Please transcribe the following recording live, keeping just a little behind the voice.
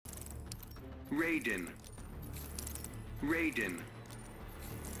Raiden.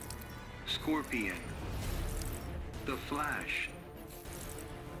 Scorpion. The Flash.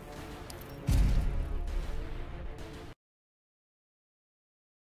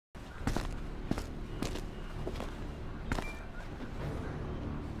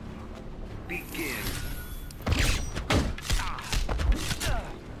 Begin.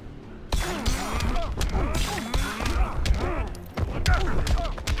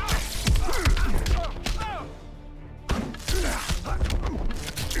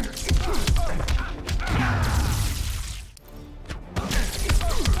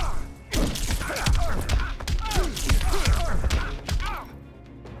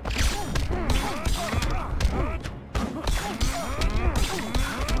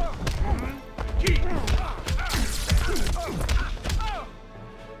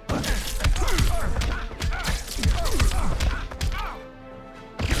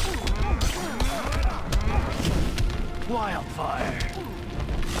 Wildfire.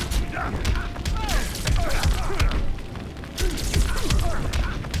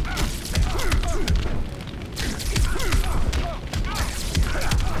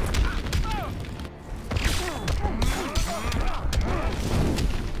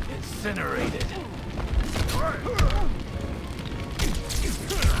 Incinerated.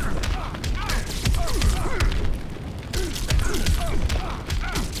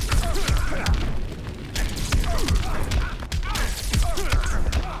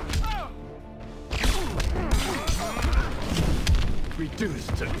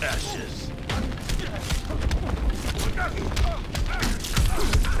 Reduced to ashes.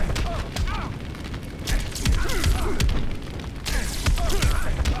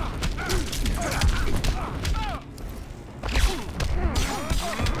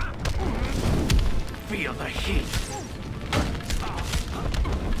 Feel the heat.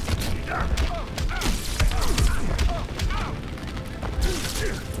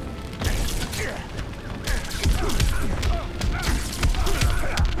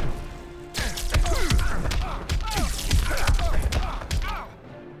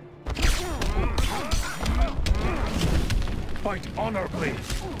 Fight honorably.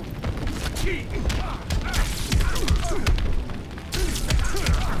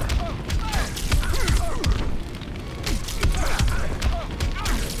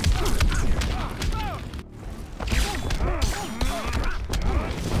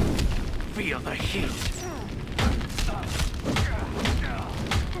 Feel the heat.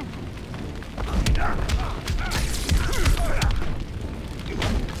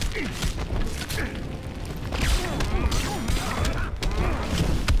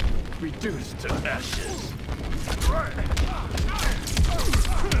 Reduced to ashes.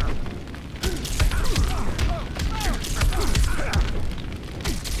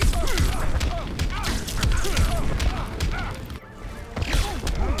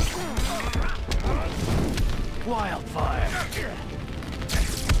 Wildfire.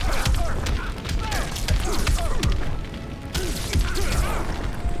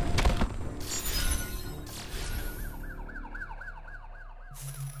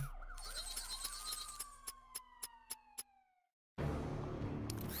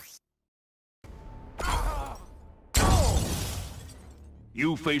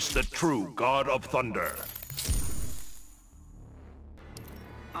 You face the true God of Thunder.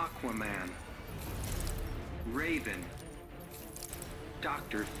 Aquaman. Raven.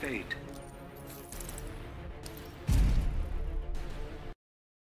 Dr. Fate.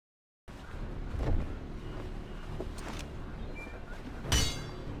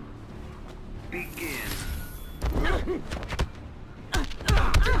 Begin.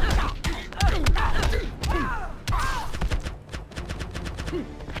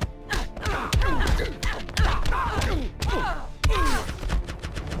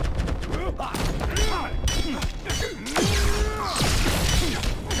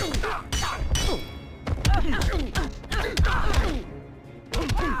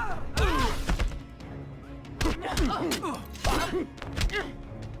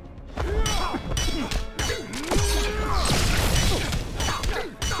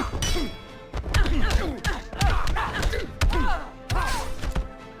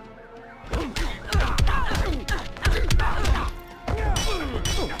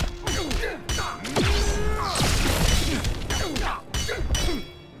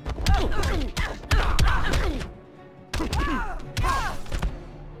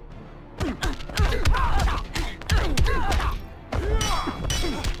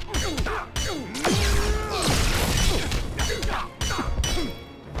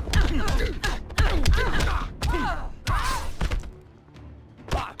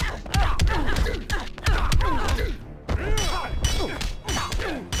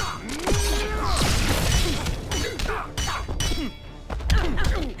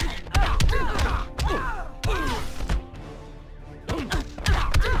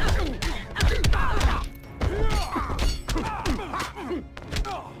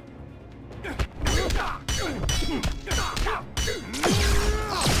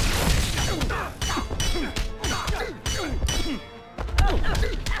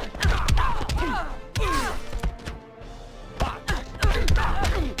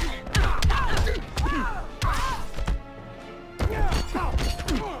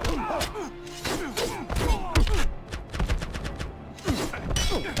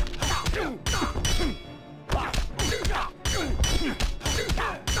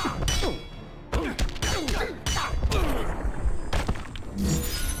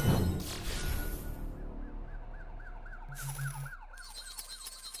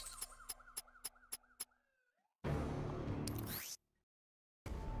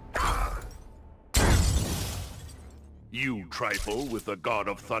 You trifle with the god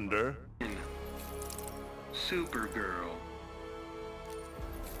of thunder? Supergirl.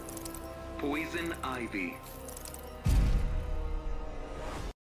 Poison Ivy.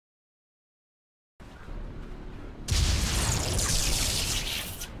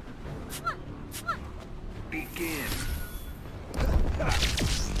 Begin.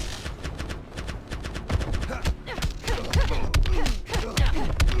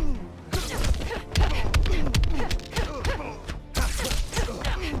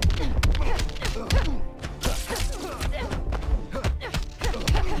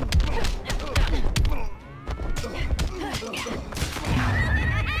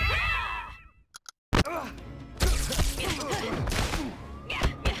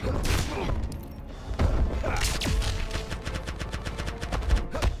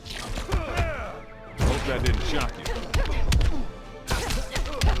 That didn't shock you.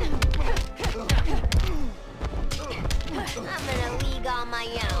 I'm in a league on my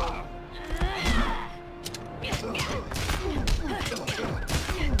own.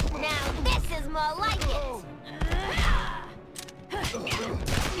 Now this is more like it.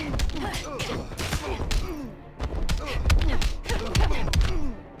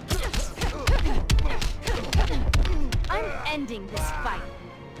 I'm ending this fight.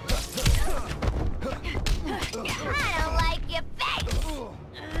 I don't like your face!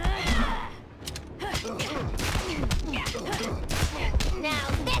 Now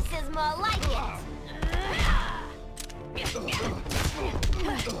this is more like it!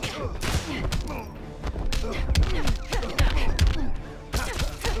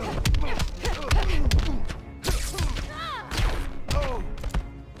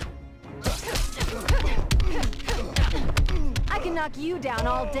 I can knock you down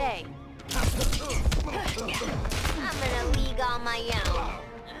all day. I'm in a league on my own.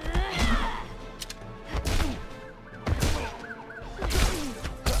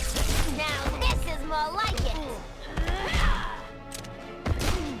 Now this is more like it.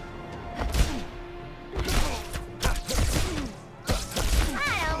 I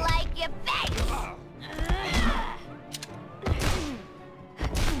don't like your face.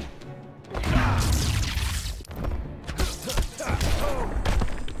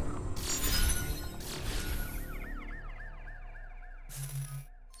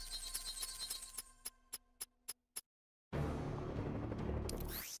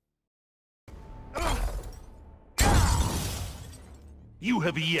 You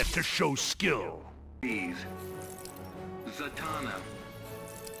have yet to show skill. These. Zatanna.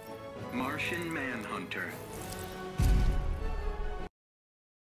 Martian Manhunter.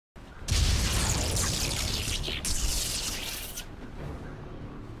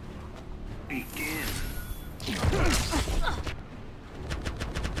 Begin.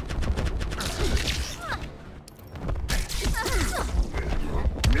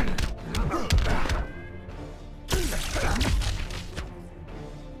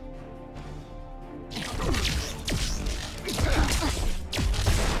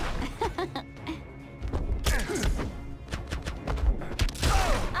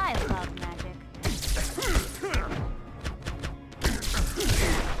 I love magic.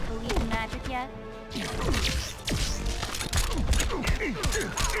 Believe in magic yet?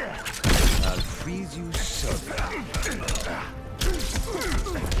 I'll freeze you so.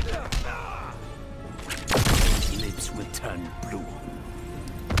 Lips will turn blue.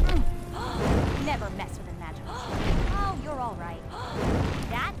 Never mess with a magical trick. Oh, you're all right.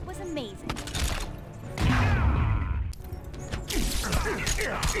 That was amazing.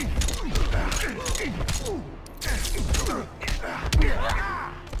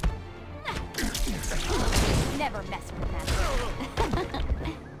 Never mess with a magic.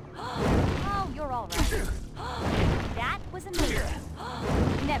 Oh, you're all right. That was amazing.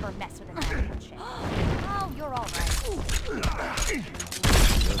 Never mess with a magical trick. Oh, you're all right.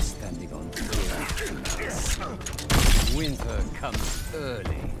 You're standing on clear. Winter comes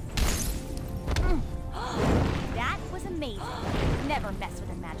early. That was amazing. Never mess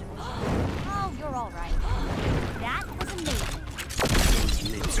with a magical trick. Oh, you're all right. That was amazing. Those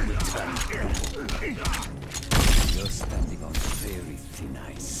lips will turn blue. You're standing on very thin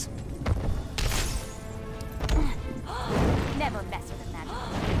ice. Never mess with a magical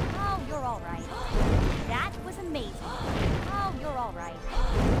trick. Oh, you're all right. That was amazing. Oh, you're all right.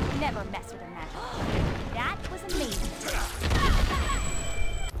 Never Never mess with a magic. That was amazing.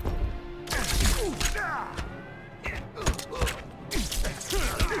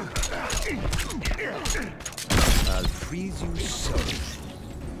 I'll freeze you so.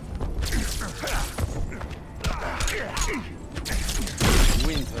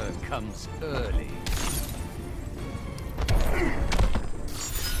 Winter comes early.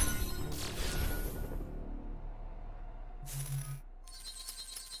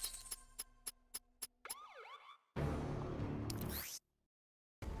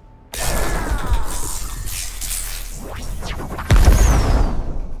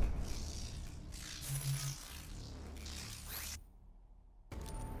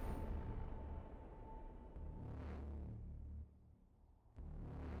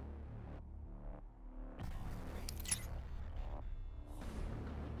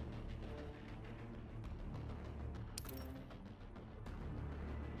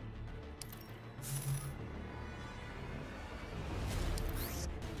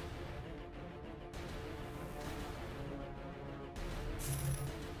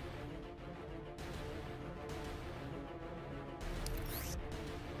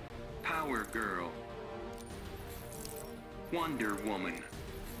 Power Girl, Wonder Woman,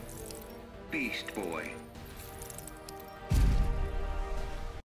 Beast Boy.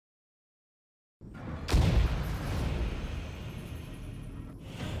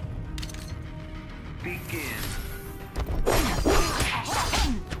 Begin.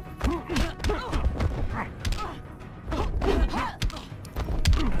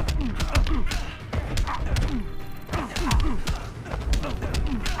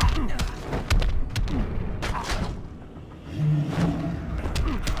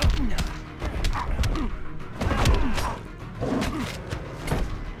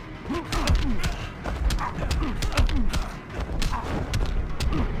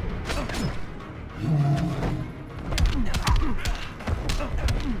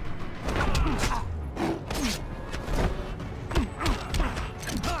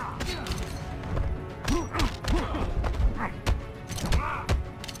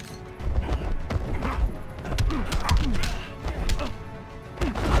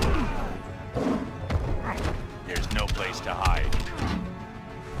 There's no place to hide.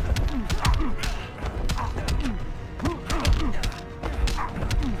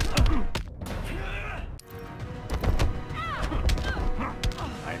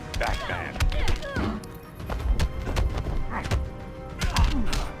 I'm Batman.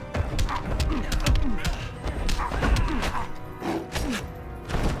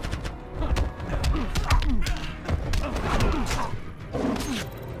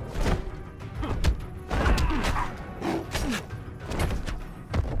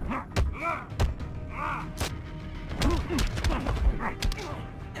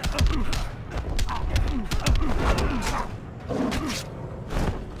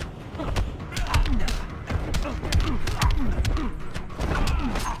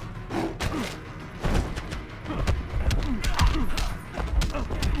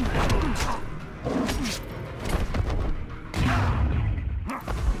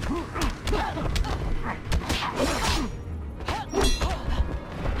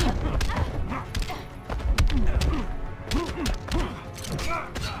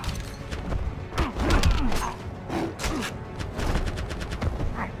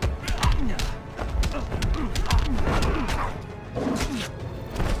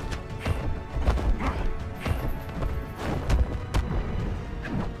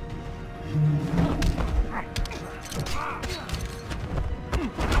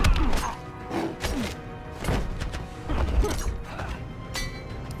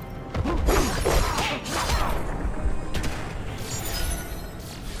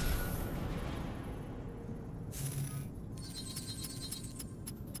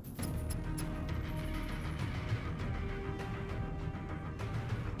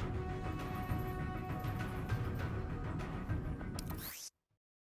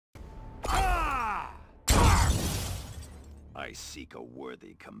 I seek a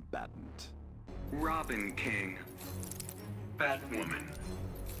worthy combatant. Robin King, Batwoman,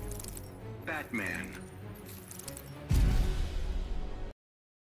 Batman.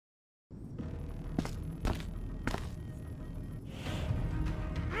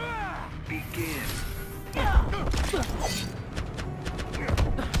 Begin.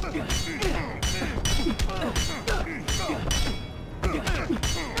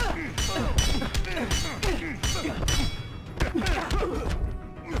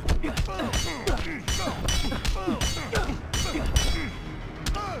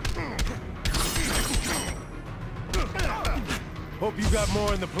 Hope you got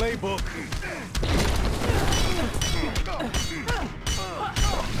more in the playbook.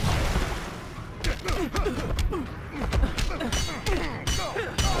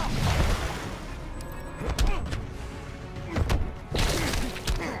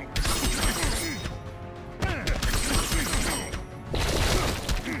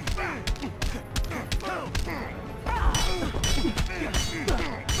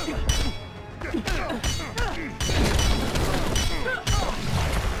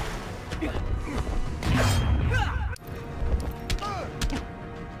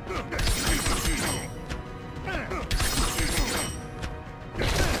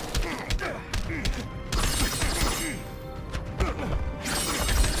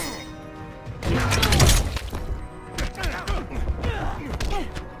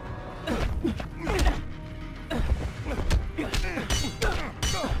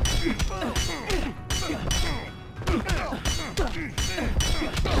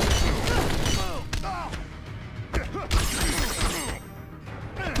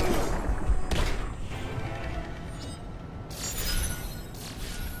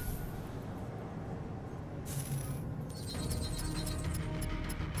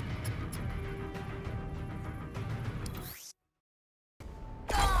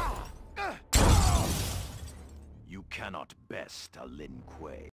 You cannot best a Lin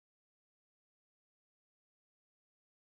Kuei.